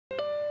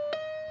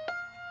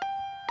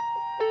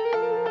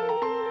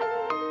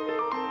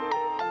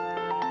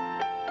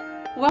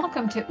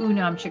Welcome to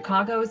UNAM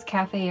Chicago's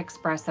Cafe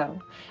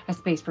Espresso, a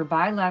space for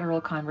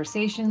bilateral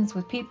conversations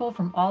with people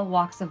from all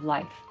walks of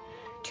life.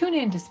 Tune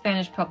in to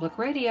Spanish Public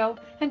Radio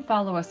and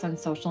follow us on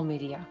social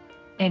media.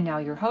 And now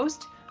your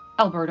host,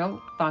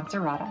 Alberto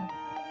Fonserrada.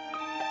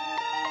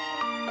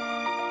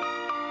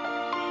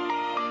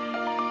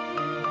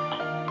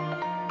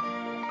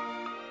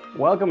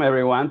 Welcome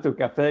everyone to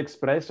Cafe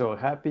Espresso.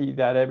 Happy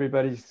that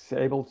everybody's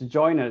able to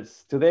join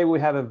us. Today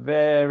we have a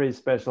very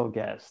special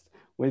guest.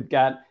 We've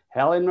got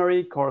Helen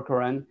Marie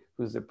Corcoran,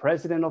 who's the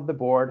president of the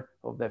board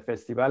of the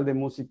Festival de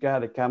Música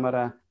de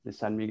Cámara de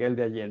San Miguel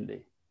de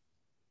Allende.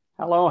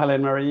 Hello,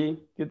 Helen Marie.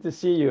 Good to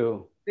see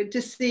you. Good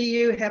to see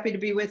you. Happy to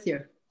be with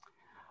you.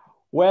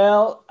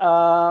 Well,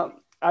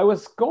 I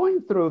was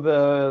going through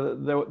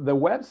the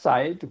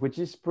website, which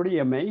is pretty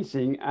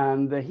amazing,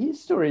 and the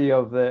history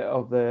of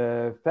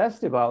the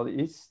festival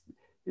is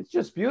it's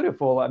just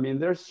beautiful. I mean,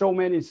 there's so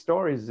many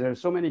stories.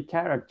 There's so many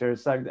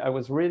characters. I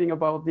was reading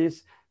about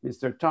this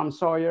Mr. Tom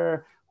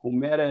Sawyer, who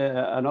met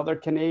another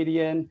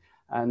Canadian,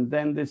 and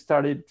then they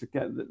started to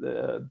get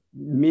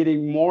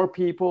meeting more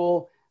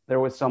people.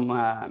 There was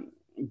some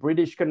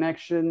British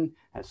connection,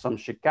 some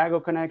Chicago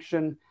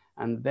connection,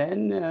 and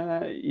then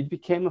it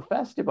became a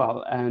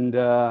festival. And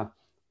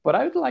but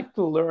I would like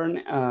to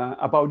learn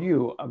about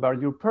you,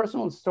 about your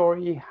personal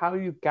story, how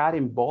you got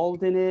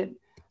involved in it,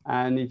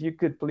 and if you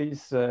could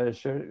please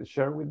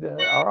share with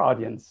our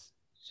audience.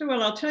 So,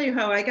 well, I'll tell you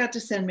how I got to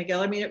San Miguel.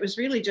 I mean, it was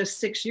really just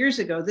 6 years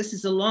ago. This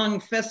is a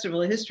long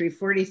festival history,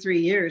 43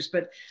 years,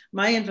 but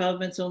my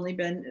involvement's only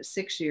been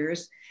 6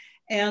 years.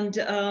 And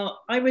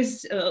I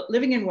was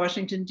living in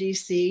Washington,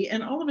 D.C.,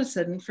 and all of a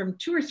sudden, from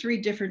 2 or 3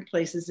 different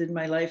places in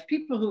my life,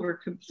 people who were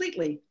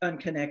completely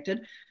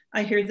unconnected,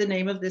 I heard the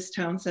name of this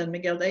town, San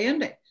Miguel de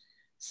Allende.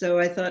 So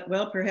I thought,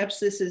 well, perhaps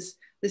this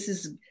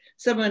is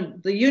someone,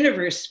 the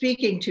universe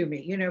speaking to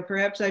me, you know,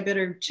 perhaps I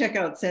better check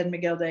out San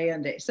Miguel de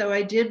Allende. So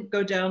I did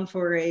go down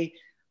for a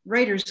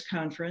writers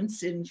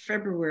conference in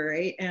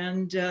February,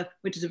 and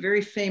which is a very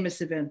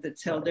famous event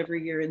that's held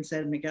every year in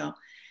San Miguel.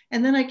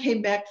 And then I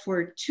came back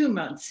for 2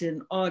 months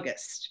in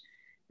August.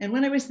 And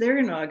when I was there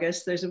in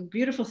August, there's a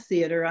beautiful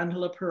theater,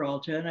 Angela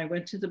Peralta, and I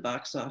went to the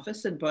box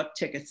office and bought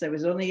tickets. I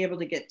was only able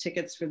to get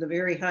tickets for the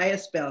very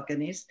highest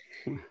balconies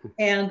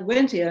and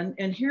went in,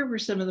 and here were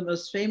some of the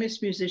most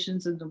famous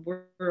musicians in the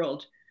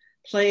world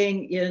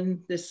playing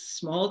in this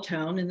small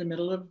town in the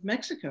middle of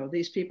Mexico.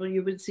 These people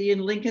you would see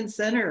in Lincoln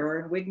Center or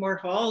in Wigmore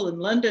Hall in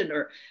London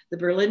or the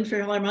Berlin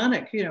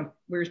Philharmonic, you know,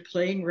 were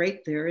playing right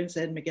there in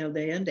San Miguel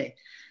de Allende.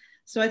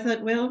 So I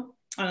thought, well,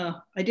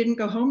 I didn't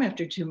go home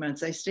after 2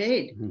 months. I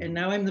stayed, and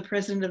now I'm the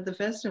president of the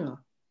festival.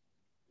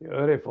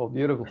 Beautiful,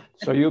 beautiful.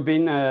 So you've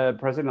been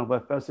president of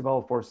the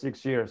festival for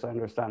 6 years, I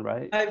understand,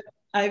 right?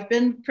 I've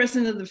been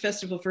president of the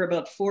festival for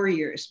about 4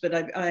 years, but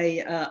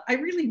I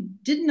really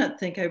did not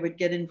think I would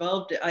get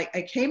involved.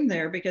 I came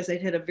there because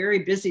I'd had a very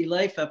busy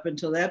life up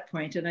until that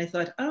point, and I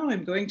thought, oh,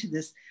 I'm going to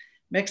this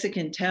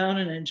Mexican town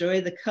and enjoy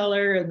the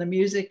color and the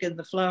music and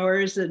the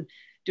flowers and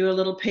do a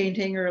little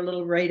painting or a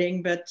little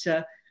writing, but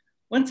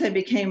once I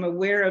became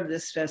aware of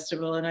this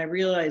festival and I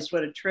realized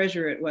what a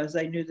treasure it was,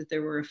 I knew that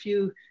there were a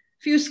few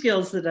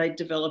skills that I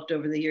developed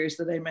over the years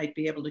that I might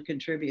be able to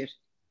contribute.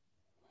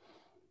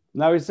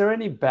 Now, is there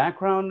any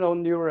background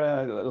on your,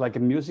 like a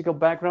musical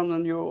background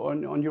on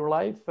your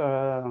life?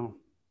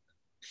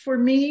 For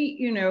me,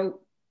 you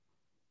know,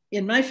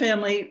 in my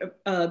family,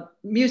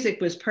 music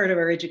was part of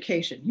our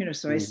education, you know,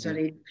 so I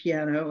studied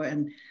piano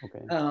and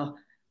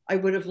I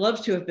would have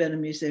loved to have been a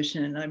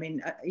musician. I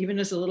mean, even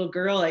as a little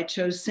girl, I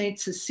chose Saint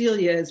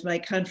Cecilia as my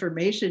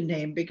confirmation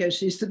name because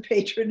she's the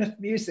patron of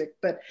music,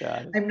 but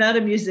I'm not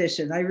a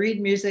musician. I read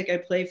music, I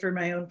play for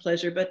my own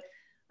pleasure, but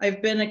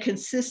I've been a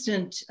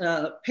consistent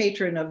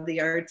patron of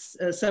the arts,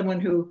 someone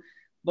who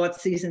bought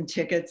season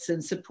tickets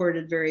and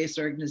supported various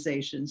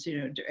organizations, you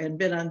know, and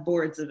been on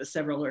boards of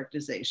several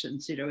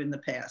organizations, you know, in the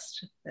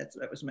past.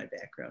 That was my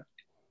background.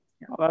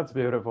 Oh, that's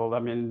beautiful. I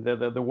mean,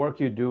 the work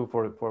you do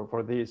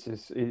for this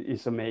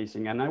is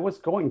amazing. And I was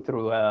going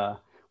through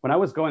when I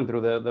was going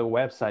through the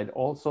website,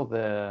 also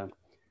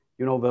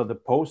the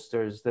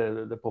posters,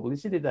 the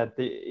publicity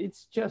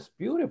it's just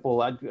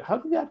beautiful. How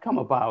did that come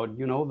about?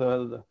 You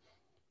know,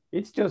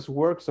 it's just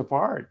works of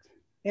art.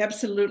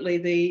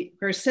 Absolutely.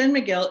 San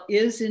Miguel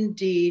is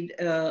indeed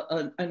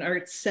an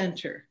arts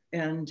center,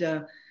 and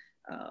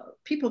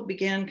people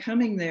began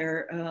coming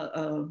there,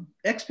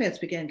 expats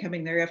began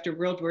coming there after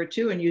World War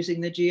II and using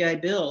the GI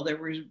Bill. There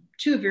were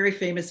 2 very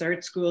famous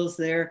art schools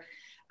there.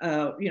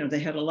 You know,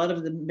 they had a lot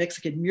of the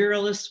Mexican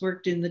muralists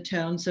worked in the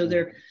town. So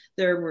there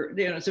were,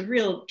 you know, it's a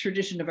real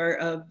tradition of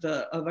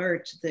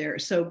art there.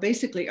 So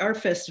basically our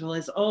festival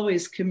has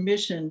always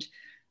commissioned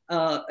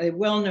a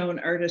well-known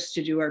artist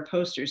to do our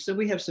posters. So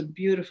we have some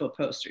beautiful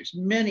posters,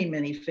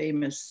 many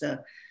famous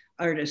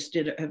artists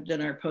have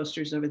done our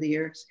posters over the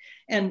years.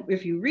 And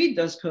if you read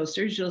those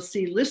posters, you'll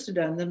see listed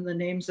on them the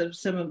names of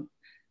some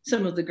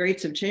of the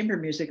greats of chamber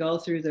music all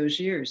through those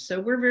years.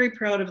 So we're very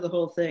proud of the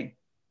whole thing.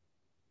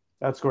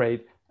 That's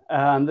great.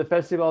 And the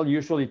festival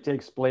usually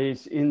takes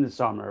place in the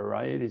summer,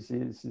 right? It's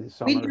the We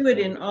summer. do it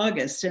in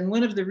August, and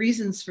one of the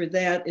reasons for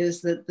that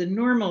is that the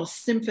normal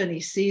symphony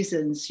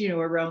seasons,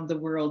 around the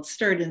world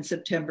start in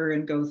September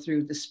and go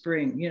through the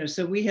spring.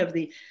 So we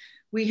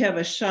have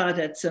a shot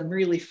at some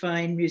really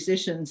fine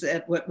musicians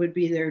at what would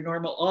be their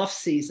normal off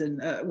season,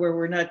 where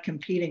we're not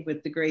competing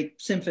with the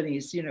great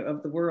symphonies,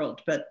 of the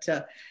world. But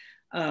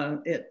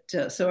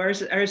so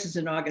ours is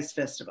an August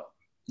festival.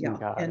 Yeah,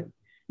 and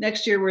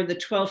next year we're the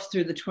 12th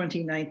through the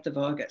 29th of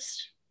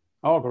August.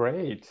 Oh,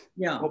 great.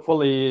 Yeah.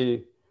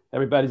 Hopefully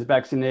everybody's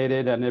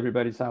vaccinated and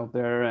everybody's out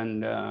there,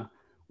 and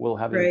we'll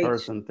have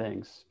in-person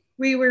things.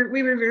 We were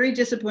very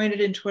disappointed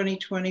in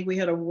 2020. We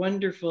had a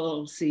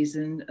wonderful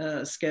season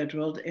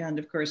scheduled, and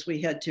of course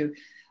we had to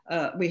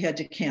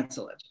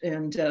cancel it.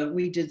 And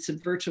we did some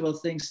virtual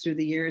things through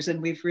the years,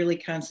 and we've really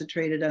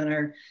concentrated on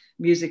our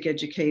music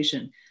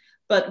education.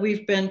 But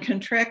we've been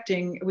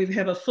contracting. We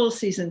have a full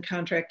season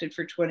contracted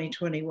for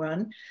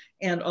 2021,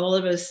 and all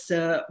of us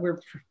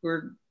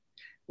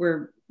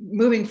we're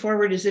moving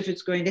forward as if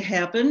it's going to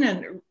happen,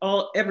 and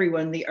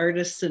everyone, the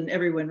artists and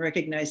everyone,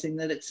 recognizing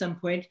that at some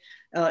point,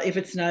 if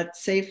it's not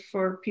safe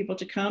for people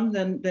to come,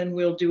 then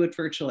we'll do it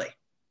virtually.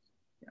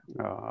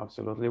 Yeah. Oh,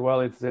 absolutely.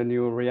 Well, it's a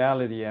new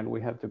reality, and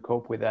we have to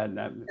cope with that.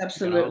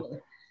 Absolutely.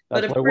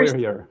 That's why we're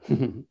here.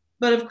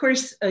 But of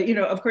course,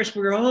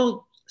 we're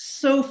all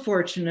so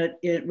fortunate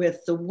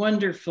with the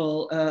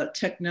wonderful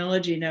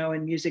technology now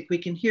in music. We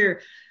can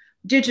hear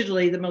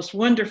digitally the most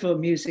wonderful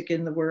music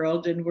in the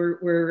world, and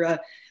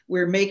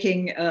we're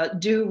making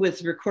do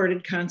with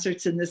recorded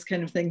concerts and this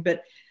kind of thing.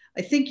 But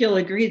I think you'll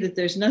agree that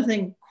there's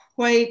nothing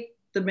quite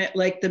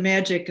like the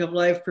magic of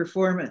live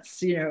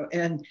performance,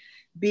 and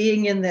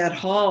being in that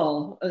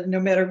hall, no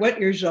matter what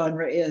your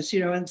genre is,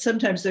 and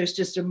sometimes there's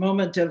just a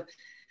moment of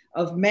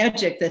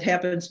magic that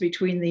happens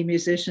between the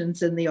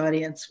musicians and the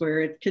audience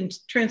where it can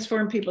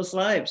transform people's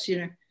lives,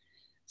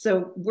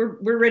 So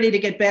we're ready to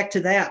get back to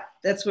that.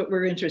 That's what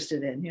we're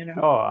interested in,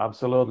 Oh,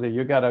 absolutely.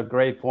 You got a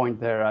great point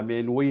there. I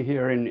mean, we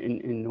here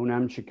in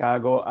UNAM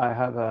Chicago, I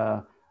have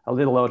a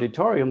little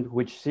auditorium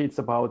which seats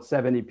about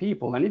 70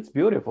 people, and it's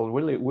beautiful.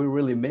 Really, we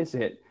really miss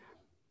it.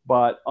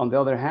 But on the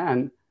other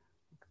hand,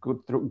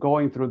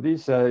 going through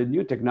these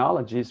new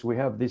technologies, we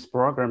have these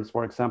programs,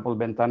 for example,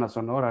 Ventana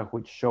Sonora,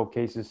 which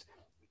showcases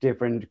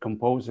different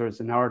composers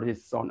and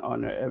artists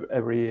on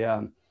every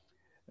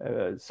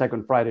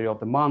second Friday of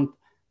the month,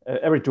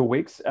 every 2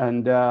 weeks,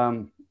 and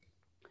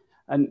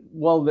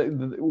well,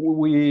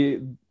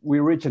 we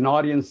reach an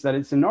audience that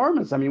is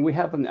enormous. I mean, we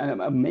have an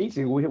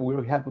amazing. We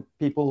have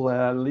people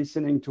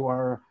listening to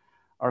our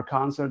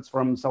concerts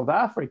from South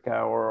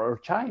Africa or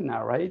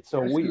China, right?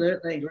 So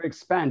we're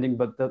expanding,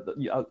 but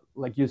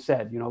like you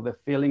said, the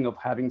feeling of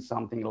having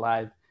something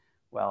live,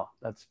 well,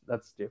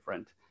 that's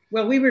different.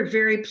 Well, we were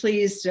very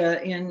pleased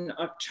in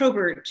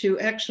October to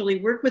actually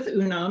work with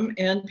UNAM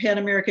and Pan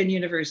American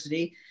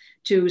University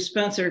to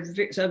sponsor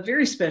a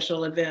very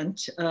special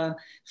event.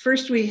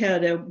 First, we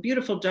had a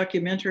beautiful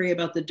documentary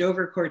about the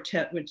Dover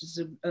Quartet, which is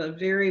a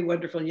very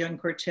wonderful young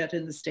quartet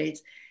in the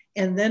States,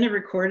 and then a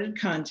recorded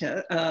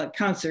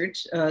concert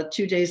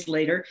 2 days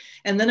later,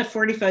 and then a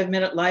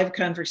 45-minute live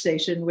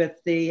conversation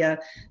with the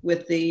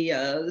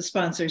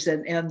sponsors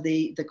and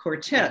the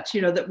quartet,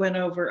 that went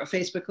over a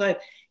Facebook Live.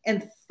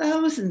 And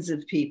thousands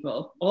of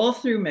people all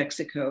through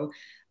Mexico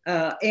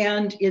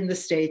and in the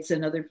States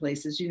and other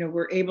places,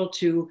 were able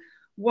to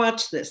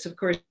watch this. Of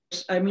course,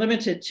 I'm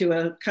limited to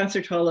a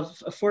concert hall of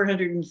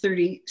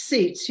 430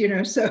 seats,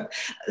 so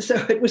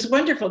it was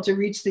wonderful to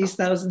reach these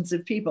thousands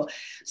of people.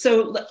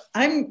 So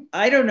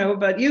I don't know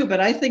about you,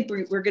 but I think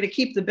we're going to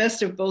keep the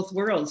best of both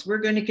worlds. We're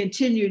going to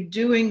continue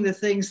doing the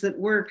things that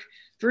work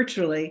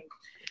virtually.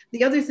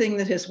 The other thing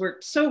that has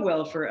worked so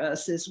well for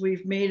us is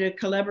we've made a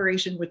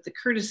collaboration with the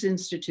Curtis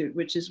Institute,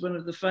 which is one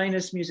of the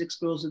finest music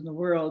schools in the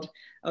world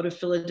out of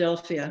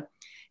Philadelphia.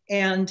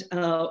 And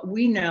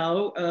we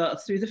now,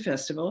 through the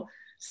festival,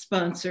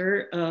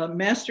 sponsor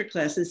master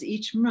classes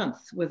each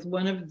month with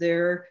one of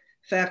their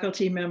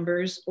faculty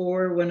members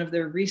or one of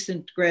their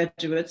recent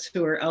graduates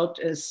who are out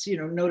as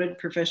noted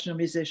professional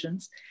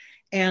musicians.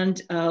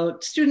 And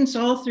students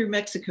all through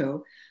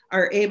Mexico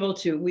are able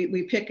to,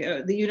 we pick,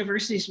 the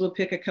universities will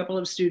pick a couple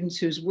of students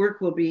whose work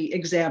will be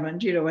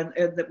examined, and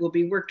that will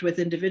be worked with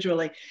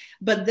individually.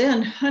 But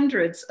then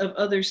hundreds of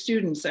other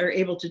students are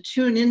able to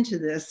tune into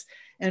this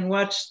and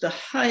watch the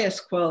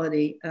highest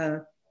quality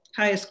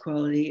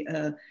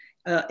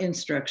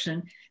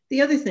instruction.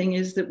 The other thing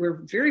is that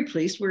we're very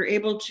pleased, we're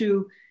able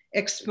to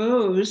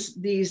expose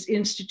these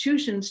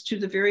institutions to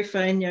the very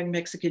fine young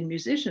Mexican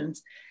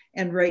musicians.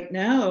 And right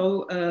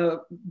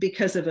now,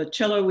 because of a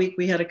cello week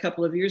we had a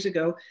couple of years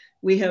ago,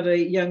 we have a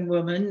young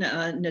woman,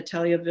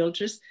 Natalia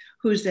Vilches,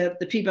 who's at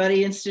the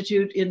Peabody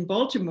Institute in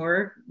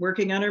Baltimore,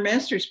 working on her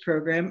master's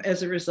program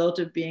as a result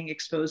of being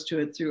exposed to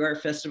it through our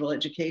Festival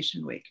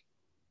Education Week.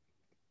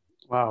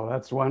 Wow,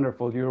 that's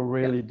wonderful. You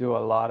really do a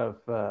lot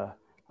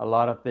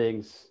of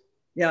things.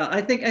 Yeah,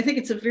 I think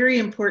it's a very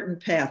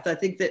important path. I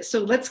think that, so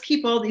let's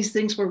keep all these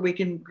things where we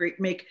can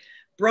make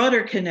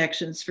broader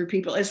connections for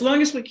people, as long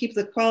as we keep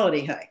the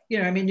quality high.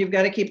 I mean, you've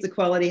got to keep the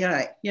quality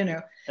high,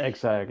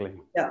 Exactly.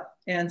 Yeah.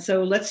 And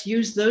so let's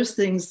use those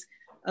things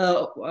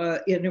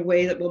in a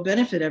way that will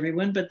benefit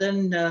everyone. But then,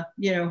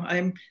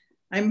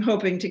 I'm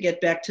hoping to get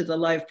back to the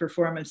live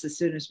performance as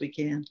soon as we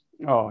can.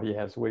 Oh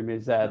yes, we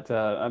miss that.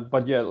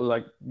 But yeah,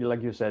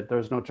 like you said,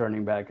 there's no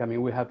turning back. I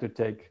mean, we have to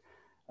take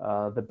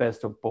the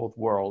best of both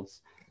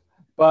worlds.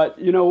 But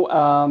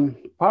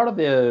part of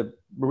the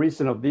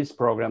reason of this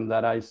program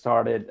that I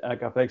started at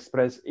Cafe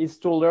Express is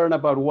to learn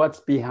about what's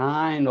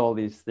behind all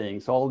these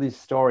things, all these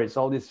stories,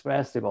 all these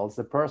festivals,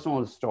 the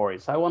personal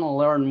stories. I want to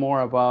learn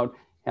more about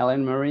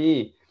Helen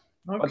Marie.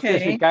 Okay. What's the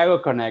Chicago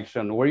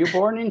connection? Were you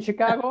born in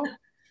Chicago?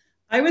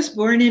 I was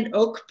born in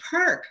Oak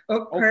Park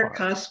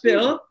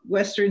Hospital,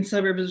 western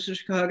suburbs of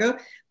Chicago.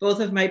 Both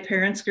of my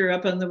parents grew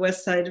up on the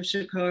west side of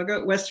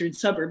Chicago, western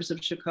suburbs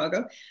of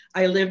Chicago.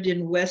 I lived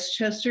in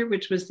Westchester,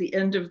 which was the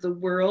end of the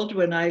world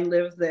when I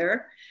lived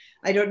there.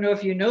 I don't know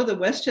if you know the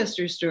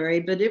Westchester story,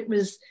 but there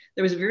was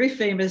a very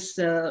famous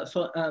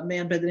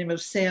man by the name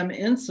of Sam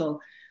Insel,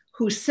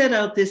 who set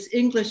out this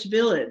English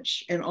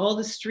village, and all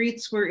the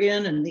streets were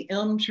in, and the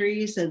elm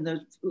trees and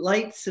the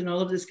lights and all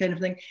of this kind of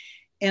thing.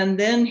 And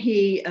then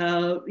he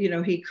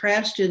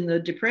crashed in the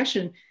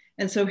Depression.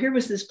 And so here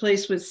was this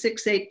place with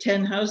 6, 8,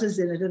 10 houses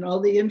in it and all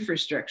the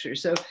infrastructure.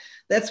 So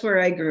that's where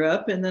I grew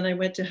up. And then I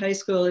went to high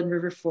school in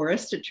River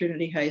Forest at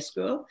Trinity High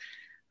School.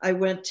 I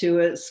went to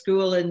a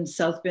school in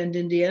South Bend,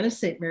 Indiana,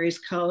 St. Mary's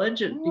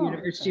College at the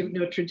University of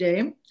Notre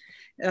Dame,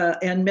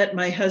 and met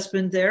my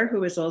husband there, who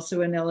was also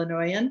an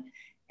Illinoisan.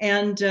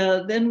 And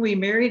then we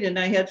married, and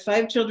I had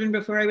 5 children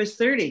before I was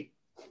 30.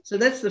 So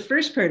that's the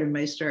first part of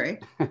my story.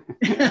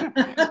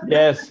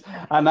 Yes,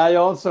 and I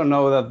also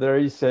know that there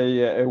is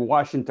a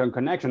Washington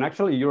connection.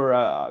 Actually, you're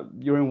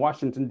in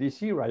Washington,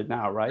 D.C. right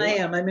now, right? I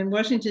am. I'm in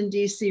Washington,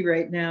 D.C.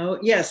 right now.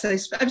 Yes,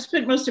 I've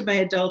spent most of my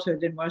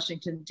adulthood in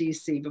Washington,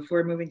 D.C.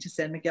 before moving to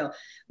San Miguel.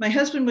 My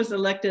husband was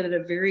elected at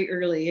a very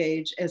early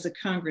age as a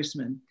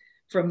congressman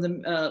from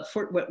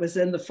what was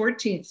then the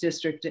 14th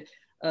district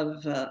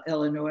of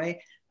Illinois.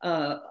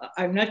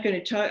 I'm not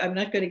going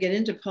to get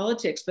into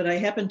politics, but I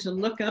happened to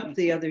look up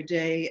the other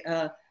day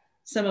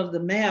some of the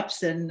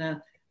maps and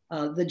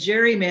the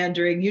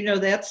gerrymandering. You know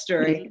that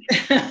story.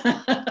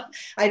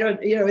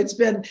 It's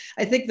been,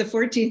 I think the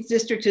 14th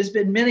district has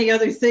been many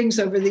other things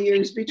over the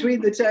years between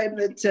the time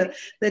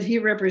that he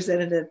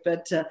represented it,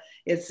 but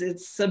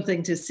it's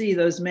something to see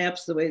those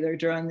maps the way they're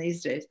drawn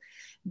these days.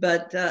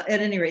 But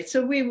at any rate,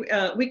 so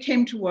we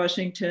came to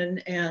Washington,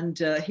 and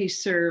he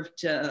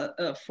served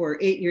for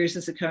 8 years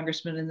as a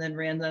congressman, and then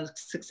ran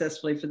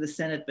successfully for the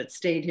Senate, but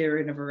stayed here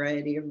in a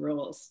variety of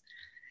roles.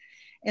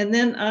 And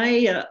then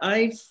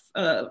I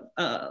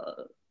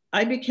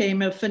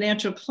became a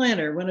financial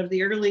planner, one of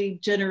the early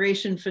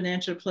generation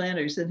financial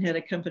planners, and had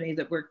a company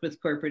that worked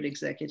with corporate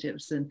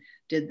executives, and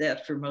did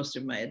that for most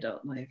of my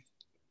adult life.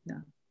 Yeah.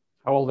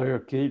 How old are your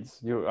kids?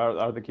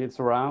 Are the kids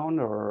around,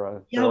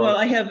 or? Yeah, well,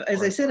 I have,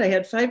 as I said, I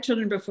had 5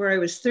 children before I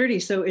was 30.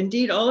 So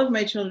indeed, all of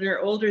my children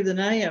are older than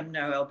I am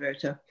now,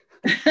 Alberto.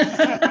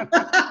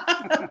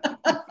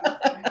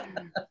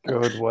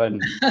 Good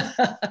one.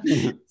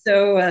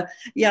 So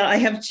yeah, I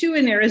have 2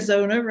 in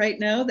Arizona right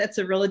now. That's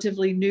a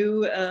relatively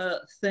new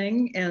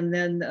thing, and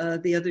then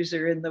the others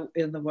are in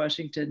the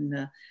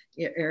Washington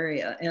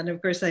area. And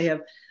of course, I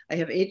have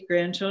 8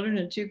 grandchildren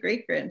and 2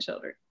 great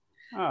grandchildren.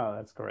 Oh,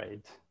 that's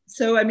great.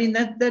 So, I mean,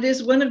 that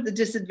is one of the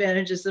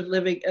disadvantages of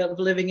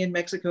living in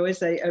Mexico,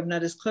 is I'm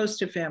not as close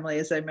to family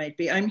as I might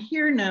be. I'm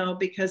here now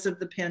because of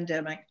the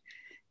pandemic,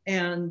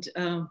 and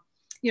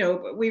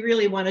we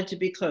really wanted to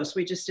be close.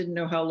 We just didn't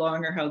know how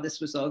long or how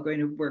this was all going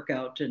to work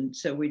out, and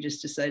so we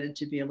just decided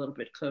to be a little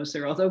bit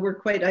closer. Although we're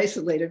quite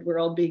isolated, we're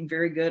all being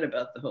very good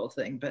about the whole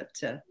thing. But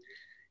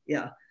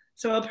yeah,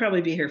 so I'll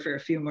probably be here for a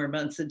few more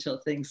months until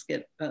things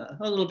get a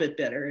little bit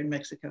better in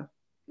Mexico.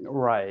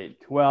 Right.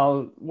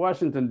 Well,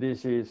 Washington,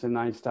 D.C. is a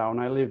nice town.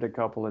 I lived a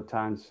couple of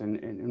times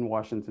in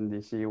Washington,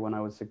 D.C. when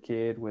I was a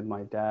kid with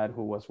my dad,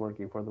 who was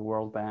working for the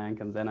World Bank.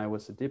 And then I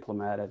was a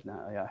diplomat, and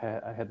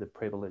I had the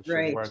privilege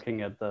of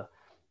working at the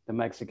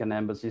Mexican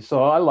embassy.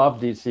 So I love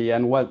D.C.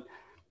 And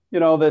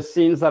the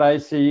scenes that I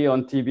see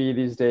on TV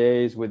these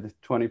days with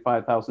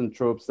 25,000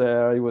 troops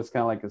there, it was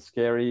kind of like a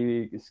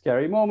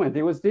scary moment.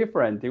 It was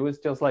different. It was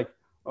just like,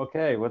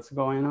 okay, what's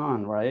going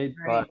on, right?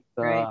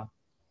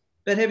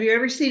 But have you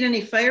ever seen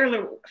any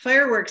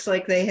fireworks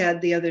like they had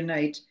the other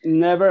night?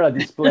 Never a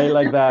display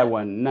like that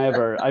one.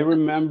 Never. I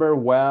remember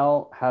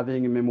well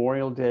having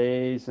Memorial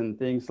Days and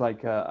things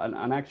like,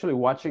 and actually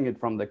watching it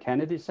from the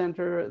Kennedy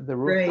Center, the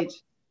rooftop,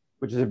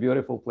 which is a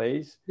beautiful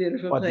place.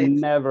 But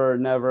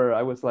never.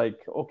 I was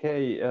like,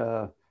 okay,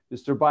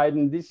 Mr.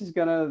 Biden, this is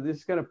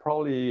gonna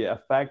probably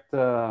affect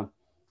the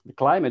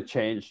climate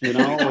change,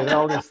 with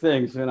all these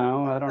things, I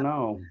don't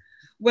know.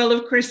 Well,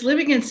 of course,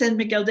 living in San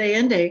Miguel de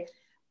Allende,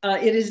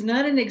 It is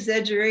not an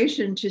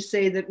exaggeration to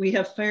say that we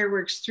have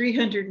fireworks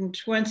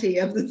 320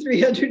 of the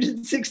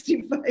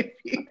 365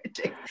 days.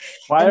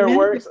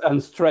 Fireworks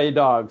and stray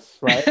dogs,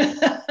 right?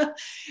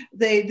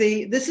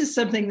 This is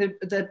something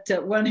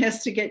that one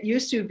has to get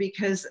used to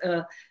because,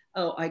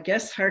 I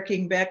guess,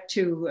 harking back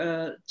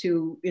to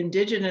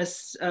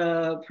indigenous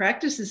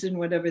practices and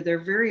whatever, they're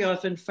very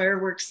often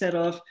fireworks set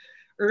off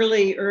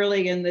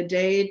early in the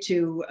day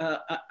to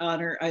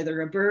honor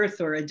either a birth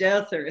or a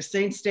death or a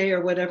saint's day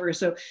or whatever.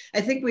 So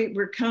I think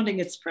we're counting,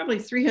 it's probably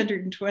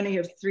 320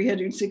 of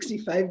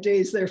 365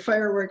 days, they're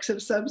fireworks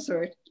of some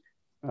sort.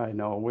 I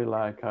know, we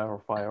like our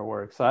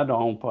fireworks. I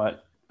don't,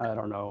 but I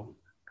don't know.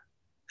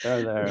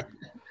 They're there.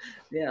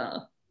 Yeah.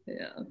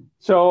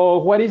 So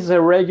what is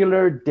a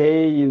regular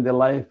day in the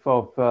life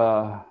of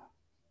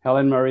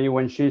Helen Marie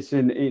when she's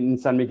in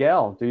San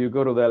Miguel? Do you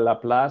go to the La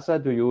Plaza?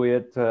 Do you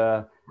eat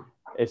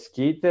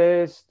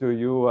esquites? Do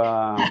you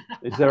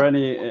is there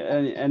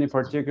any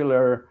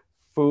particular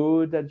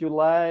food that you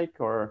like,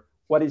 or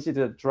what is it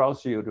that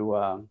draws you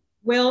to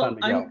well,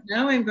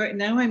 now I'm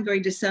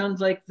going to sound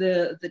like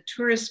the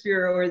tourist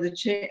bureau or the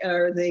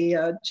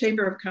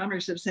Chamber of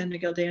Commerce of San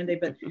Miguel de Allende,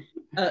 but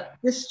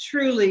this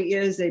truly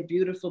is a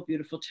beautiful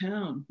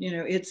town. You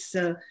know, it's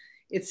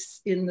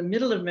in the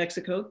middle of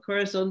Mexico,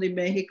 Corazon de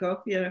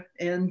Mexico,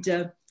 and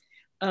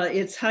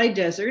it's high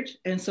desert,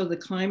 and so the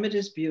climate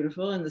is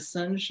beautiful and the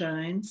sun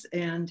shines.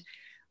 And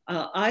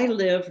I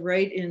live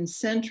right in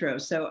Centro,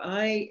 so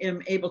I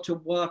am able to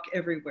walk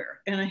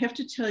everywhere. And I have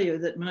to tell you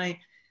that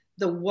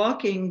the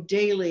walking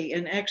daily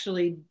and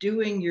actually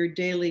doing your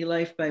daily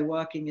life by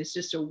walking is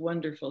just a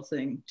wonderful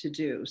thing to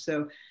do.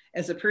 So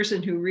as a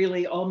person who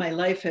really all my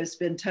life has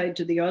been tied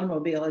to the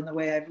automobile in the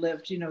way I've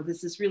lived,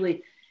 this is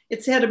really,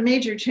 it's had a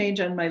major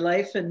change on my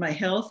life and my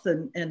health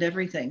and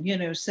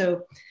everything,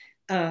 so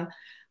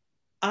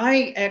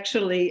I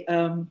actually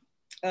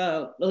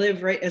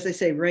live right, as I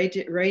say, right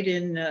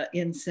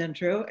in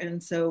Centro.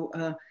 And so,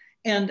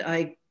 and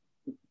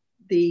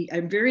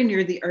I'm very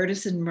near the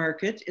artisan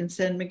market in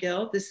San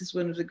Miguel. This is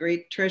one of the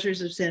great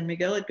treasures of San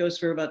Miguel. It goes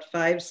for about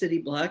 5 city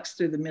blocks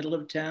through the middle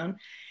of town.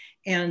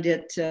 And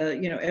it,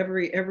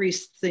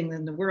 everything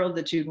in the world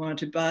that you'd want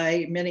to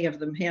buy, many of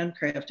them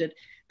handcrafted,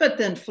 but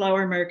then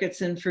flower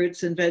markets and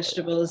fruits and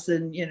vegetables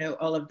and,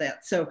 all of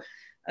that. So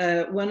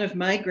one of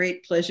my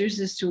great pleasures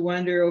is to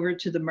wander over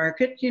to the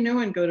market,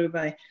 and go to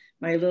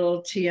my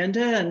little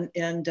tienda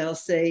and I'll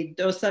say,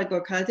 dos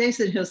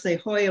aguacates, and he'll say,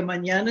 hoy o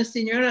mañana,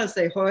 señora. I'll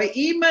say, hoy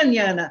y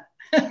mañana.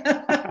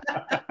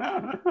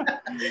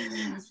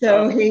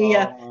 So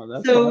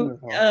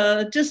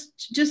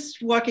just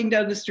walking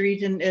down the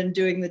street and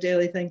doing the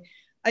daily thing.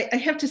 I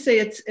have to say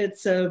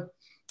it's a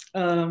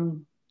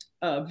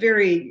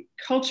very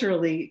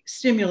culturally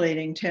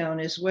stimulating town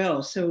as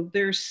well. So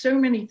there's so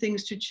many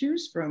things to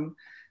choose from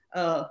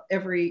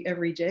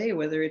every day,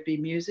 whether it be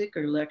music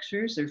or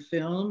lectures or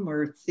film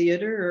or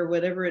theater or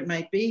whatever it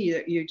might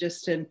be. You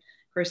just, and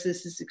of course,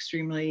 this is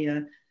extremely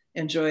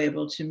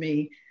enjoyable to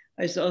me.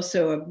 There's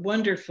also a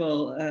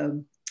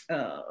wonderful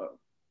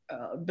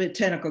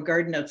botanical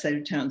garden outside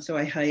of town. So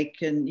I hike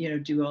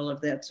and, do all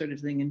of that sort of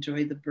thing,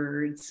 enjoy the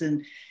birds.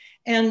 And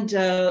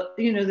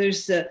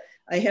there's,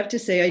 I have to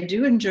say, I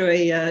do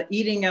enjoy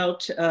eating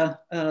out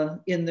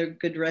in the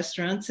good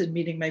restaurants and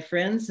meeting my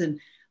friends and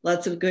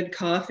lots of good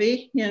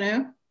coffee,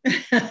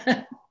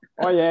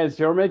 Oh yes,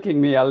 you're making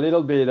me a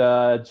little bit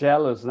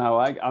jealous now.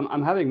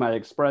 I'm having my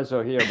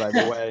espresso here, by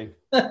the way.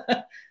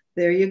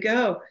 There you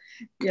go.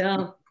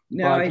 Yeah.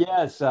 No,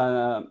 yes,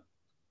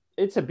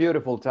 it's a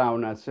beautiful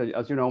town. As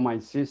you know, my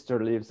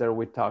sister lives there.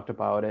 We talked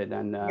about it,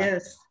 and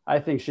yes, I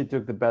think she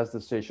took the best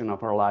decision of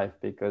her life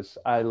because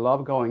I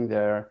love going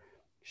there.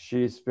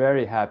 She's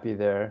very happy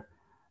there,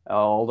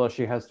 although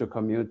she has to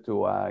commute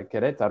to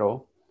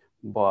Querétaro,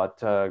 but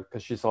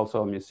because she's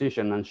also a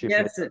musician and she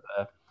plays at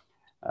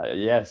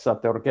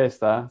the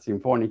Orquesta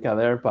Sinfónica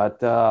there,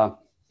 but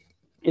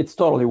it's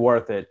totally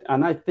worth it.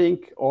 And I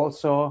think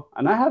also,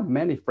 and I have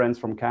many friends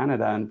from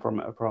Canada and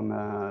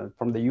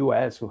from the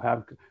US who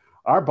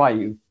are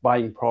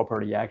buying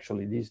property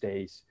actually these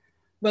days.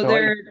 Well,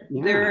 so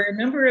there are a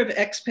number of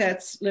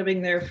expats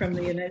living there from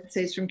the United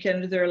States, from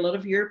Canada. There are a lot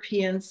of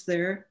Europeans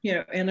there,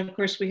 and of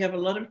course we have a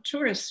lot of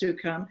tourists who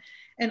come.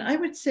 And I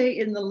would say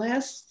in the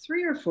last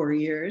 3 or 4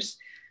 years,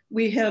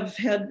 we have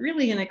had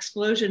really an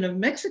explosion of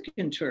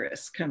Mexican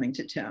tourists coming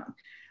to town.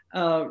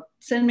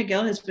 San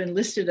Miguel has been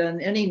listed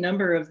on any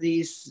number of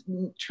these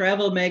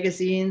travel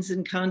magazines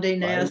and Condé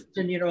Nast,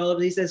 right, and all of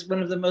these as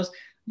one of the most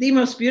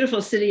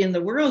beautiful city in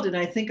the world. And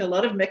I think a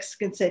lot of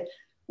Mexicans say,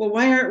 well,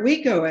 why aren't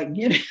we going?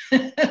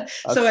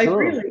 So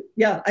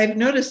I've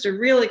noticed a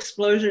real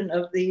explosion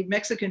of the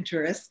Mexican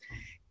tourists.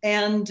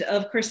 And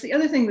of course, the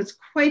other thing that's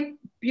quite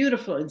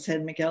beautiful in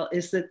San Miguel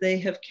is that they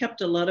have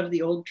kept a lot of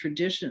the old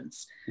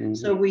traditions. Mm-hmm.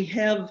 So we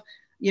have,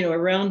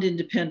 around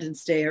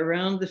Independence Day,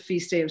 around the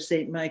feast day of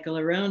St. Michael,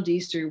 around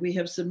Easter, we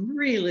have some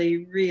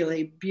really,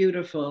 really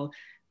beautiful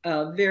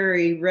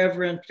very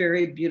reverent,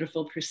 very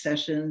beautiful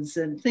processions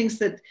and things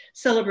that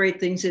celebrate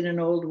things in an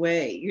old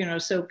way, you know,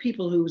 so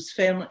people whose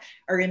family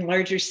are in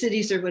larger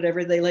cities or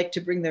whatever, they like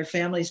to bring their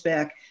families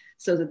back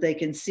so that they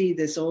can see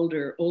this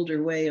older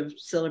way of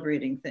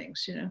celebrating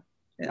things, you know.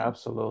 Yeah.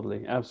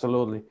 Absolutely,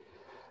 absolutely.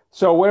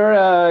 So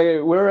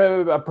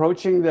we're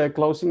approaching the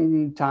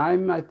closing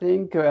time, I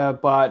think.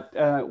 But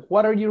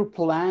what are your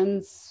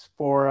plans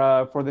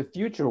for the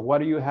future?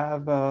 What do you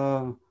have?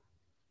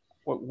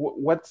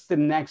 What's the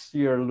next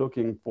year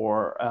looking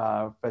for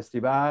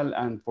festival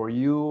and for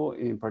you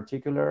in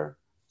particular?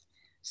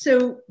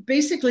 So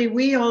basically,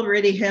 we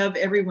already have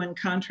everyone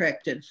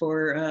contracted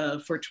for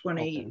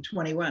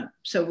 2021. Okay.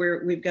 So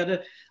we've got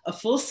a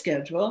full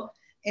schedule.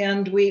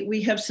 And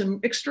we have some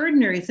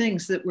extraordinary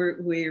things that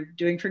we're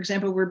doing. For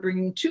example, we're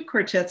bringing 2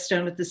 quartets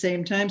down at the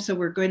same time. So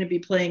we're going to be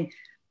playing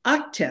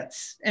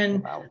octets.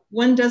 And wow.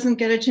 One doesn't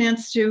get a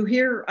chance to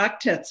hear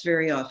octets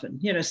very often,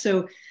 you know.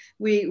 So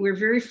we're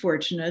very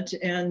fortunate.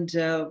 And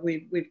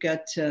we've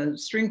got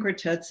string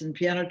quartets and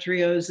piano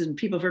trios and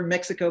people from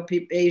Mexico,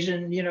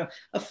 Asian, you know,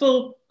 a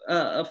full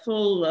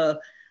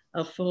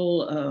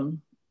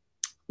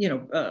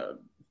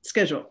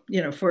schedule,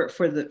 you know, for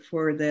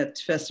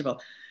that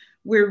festival.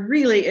 We're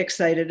really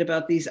excited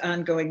about these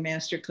ongoing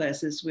master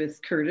classes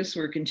with Curtis.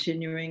 We're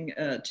continuing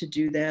to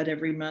do that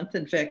every month.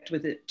 In fact,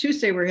 with it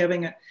Tuesday, we're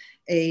having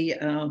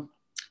a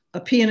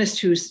pianist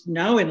who's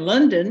now in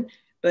London,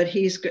 but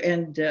he's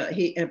going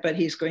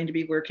to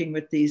be working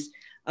with these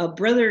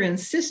brother and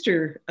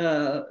sister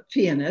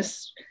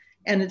pianists.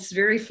 And it's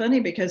very funny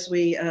because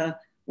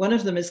one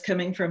of them is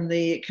coming from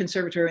the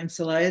Conservatoire in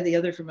Celaya, the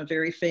other from a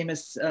very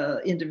famous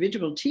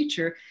individual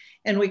teacher.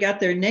 And we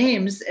got their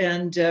names,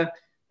 and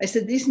I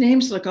said, these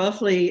names look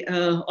awfully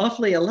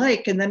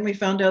alike. And then we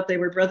found out they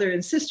were brother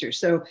and sister.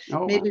 So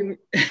maybe,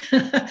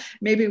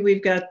 maybe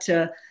we've got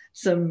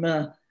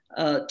some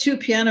 2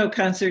 piano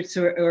concerts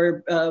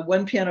or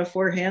 1 piano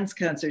 4 hands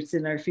concerts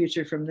in our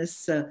future from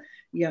this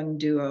young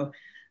duo.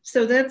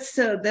 So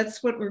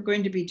that's what we're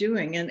going to be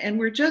doing. And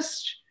we're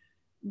just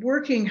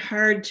working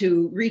hard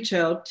to reach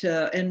out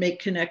and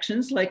make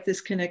connections like this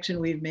connection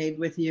we've made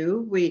with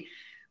you.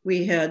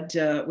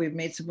 We've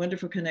made some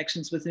wonderful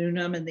connections with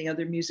UNAM and the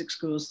other music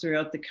schools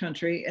throughout the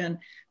country. And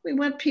we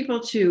want people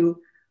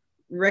to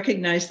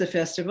recognize the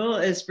festival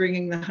as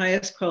bringing the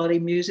highest quality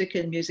music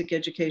and music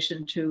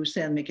education to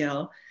San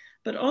Miguel,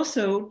 but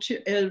also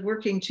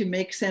working to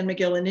make San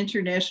Miguel an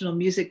international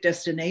music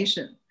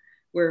destination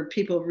where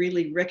people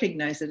really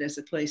recognize it as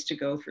a place to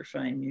go for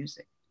fine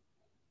music.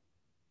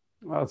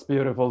 Well, it's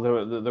beautiful,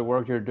 the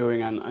work you're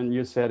doing, and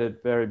you said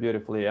it very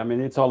beautifully. I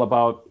mean, it's all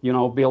about, you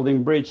know,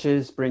 building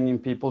bridges, bringing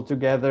people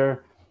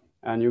together,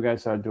 and you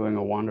guys are doing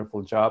a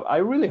wonderful job. I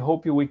really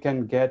hope we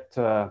can get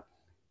to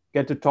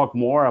talk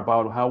more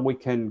about how we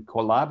can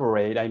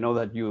collaborate. I know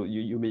that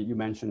you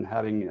mentioned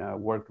having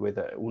worked with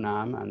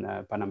UNAM and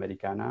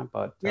Panamericana,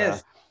 but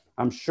yes.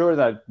 I'm sure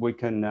that we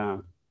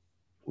can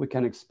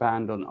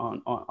expand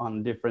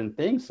on different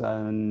things,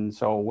 and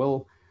so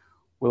we'll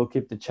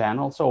keep the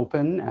channels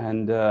open.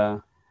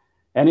 And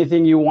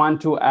anything you want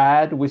to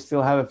add? We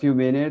still have a few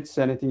minutes.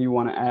 Anything you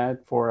want to add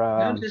for?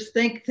 No, just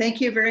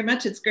thank you very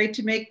much. It's great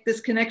to make this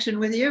connection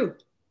with you.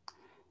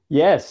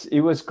 Yes,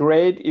 it was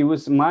great. It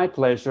was my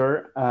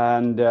pleasure,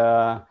 and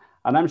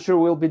I'm sure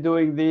we'll be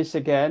doing this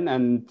again.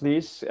 And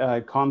please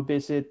come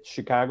visit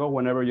Chicago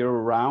whenever you're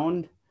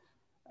around.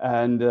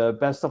 And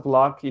best of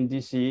luck in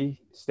DC.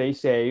 Stay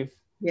safe.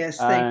 Yes,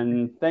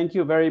 thank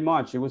you very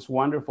much. It was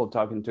wonderful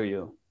talking to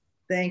you.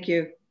 Thank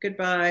you.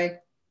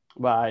 Goodbye.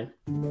 Bye.